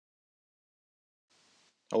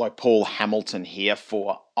Hello, Paul Hamilton here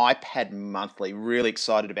for iPad Monthly. Really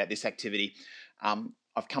excited about this activity.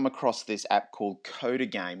 I've come across this app called Coda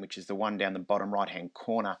Game, which is the one down the bottom right-hand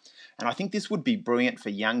corner. And I think this would be brilliant for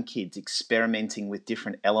young kids experimenting with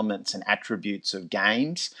different elements and attributes of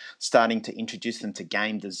games, starting to introduce them to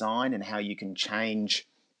game design and how you can change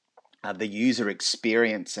the user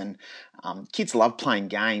experience. And kids love playing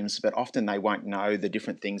games, but often they won't know the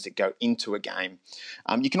different things that go into a game.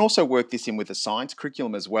 You can also work this in with a science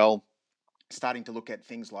curriculum as well, starting to look at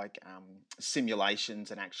things like simulations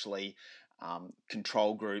and actually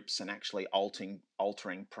control groups and actually altering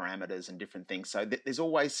parameters and different things. So there's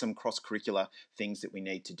always some cross-curricular things that we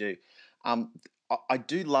need to do. I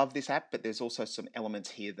do love this app, but there's also some elements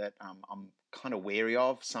here that I'm kind of wary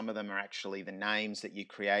of. Some of them are actually the names that you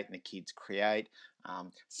create and the kids create.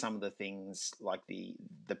 Some of the things like the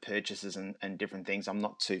purchases and different things I'm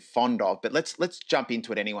not too fond of. But let's jump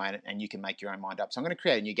into it anyway, and you can make your own mind up. So I'm going to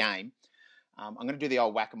create a new game. I'm going to do the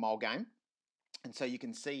old whack-a-mole game. And so you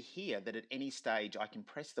can see here that at any stage I can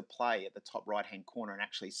press the play at the top right-hand corner and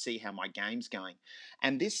actually see how my game's going.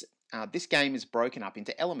 And this game is broken up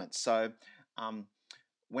into elements. So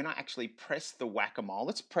when I actually press the whack-a-mole,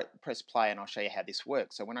 let's press play and I'll show you how this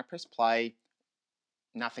works. So when I press play,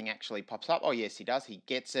 nothing actually pops up. Oh yes, he does. He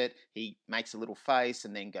gets it. He makes a little face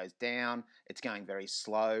and then goes down. It's going very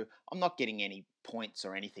slow. I'm not getting any points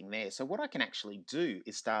or anything there. So what I can actually do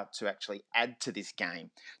is start to actually add to this game.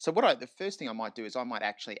 So the first thing I might do is I might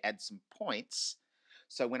actually add some points.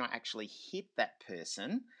 So when I actually hit that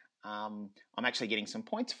person, I'm actually getting some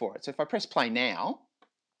points for it. So if I press play now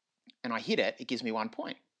and I hit it, it gives me 1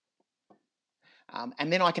 point.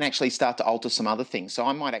 And then I can actually start to alter some other things. So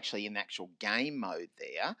I might actually, in the actual game mode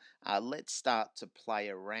there, let's start to play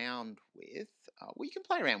around with, we can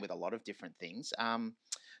play around with a lot of different things.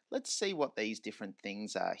 Let's see what these different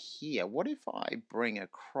things are here. What if I bring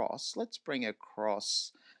across, let's bring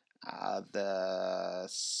across the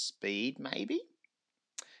speed maybe.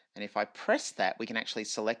 And if I press that, we can actually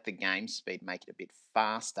select the game speed, make it a bit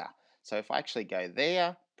faster. So if I actually go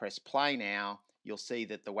there, press play now, you'll see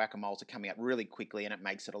that the whack-a-moles are coming up really quickly and it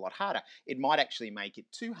makes it a lot harder. It might actually make it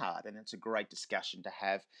too hard, and it's a great discussion to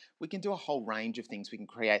have. We can do a whole range of things. We can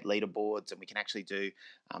create leaderboards and we can actually do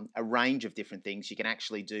a range of different things. You can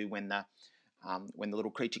actually do when the little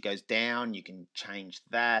creature goes down, you can change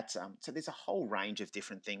that. So there's a whole range of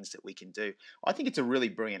different things that we can do. I think it's a really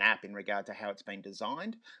brilliant app in regard to how it's been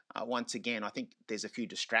designed. Once again, I think there's a few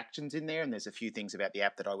distractions in there and there's a few things about the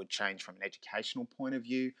app that I would change from an educational point of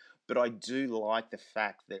view. But I do like the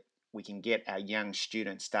fact that we can get our young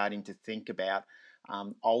students starting to think about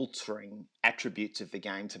altering attributes of the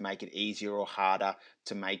game to make it easier or harder,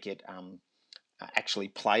 to make it actually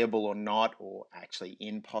playable or not, or actually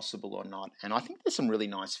impossible or not. And I think there's some really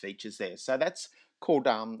nice features there. So that's called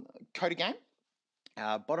Coda Game.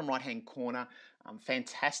 Bottom right hand corner,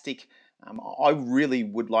 fantastic. I really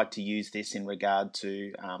would like to use this in regard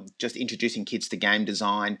to just introducing kids to game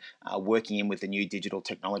design, working in with the new digital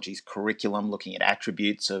technologies curriculum, looking at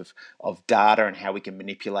attributes of data and how we can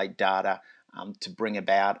manipulate data to bring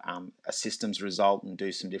about a systems result and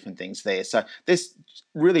do some different things there. So there's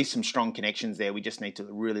really some strong connections there. We just need to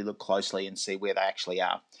really look closely and see where they actually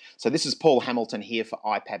are. So this is Paul Hamilton here for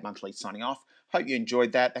iPad Monthly signing off. Hope you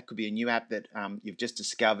enjoyed that. That could be a new app that you've just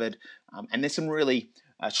discovered. And there's some really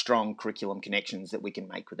strong curriculum connections that we can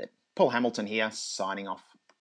make with it. Paul Hamilton here, signing off.